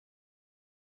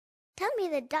Tell me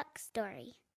the duck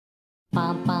story.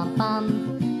 Bum bum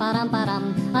bum, ba-dum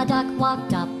ba-dum. A duck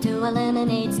walked up to a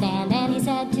lemonade stand and he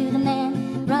said to the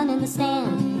man, run in the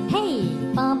stand, hey,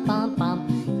 bum bum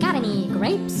bum, got any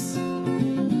grapes? The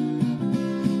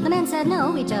man said, no,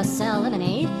 we just sell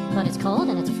lemonade, but it's cold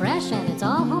and it's fresh and it's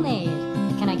all homemade.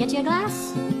 Can I get you a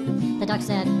glass? The duck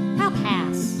said, I'll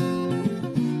pass.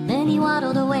 Then he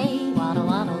waddled away, waddle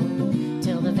waddle,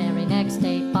 till the very next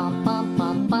day, bum bum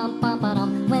bum bum bum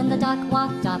ba-dum. When the duck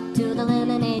walked up to the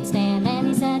lemonade stand and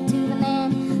he said to the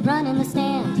man, run in the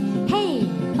stand, hey,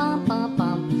 bum bum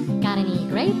bum, got any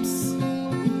grapes?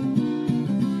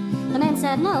 The man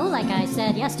said, no, like I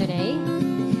said yesterday,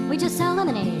 we just sell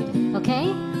lemonade,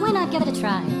 okay? Why not give it a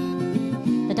try?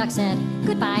 The duck said,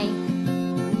 goodbye.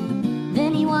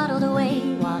 Then he waddled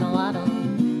away, waddle waddle,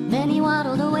 then he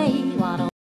waddled away, waddle.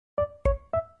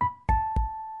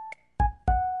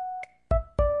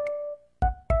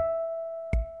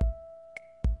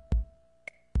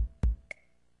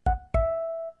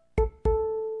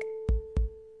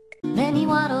 Then he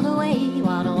waddled away,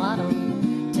 waddle waddle,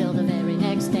 till the very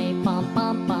next day, bum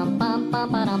bum bum bum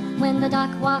bum ba-dum. When the duck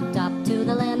walked up to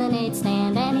the lemonade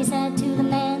stand and he said to the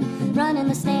man, run in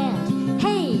the stand,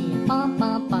 hey, bum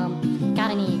bum bum,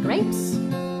 got any grapes?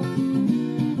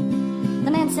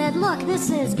 The man said, look, this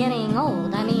is getting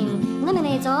old. I mean,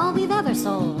 lemonade's all we've ever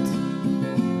sold.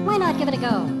 Why not give it a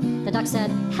go? The duck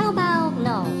said, how about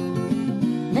no?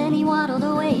 Then he waddled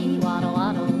away, waddle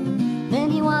waddle, then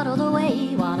he waddled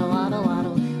away, waddle waddle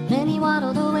waddle, then he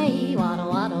waddled away, waddle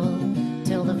waddle,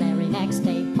 till the very next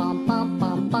day, bum bum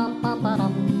bum bum bum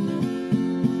ba-dum.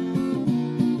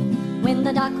 When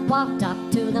the duck walked up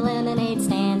to the lemonade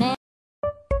stand and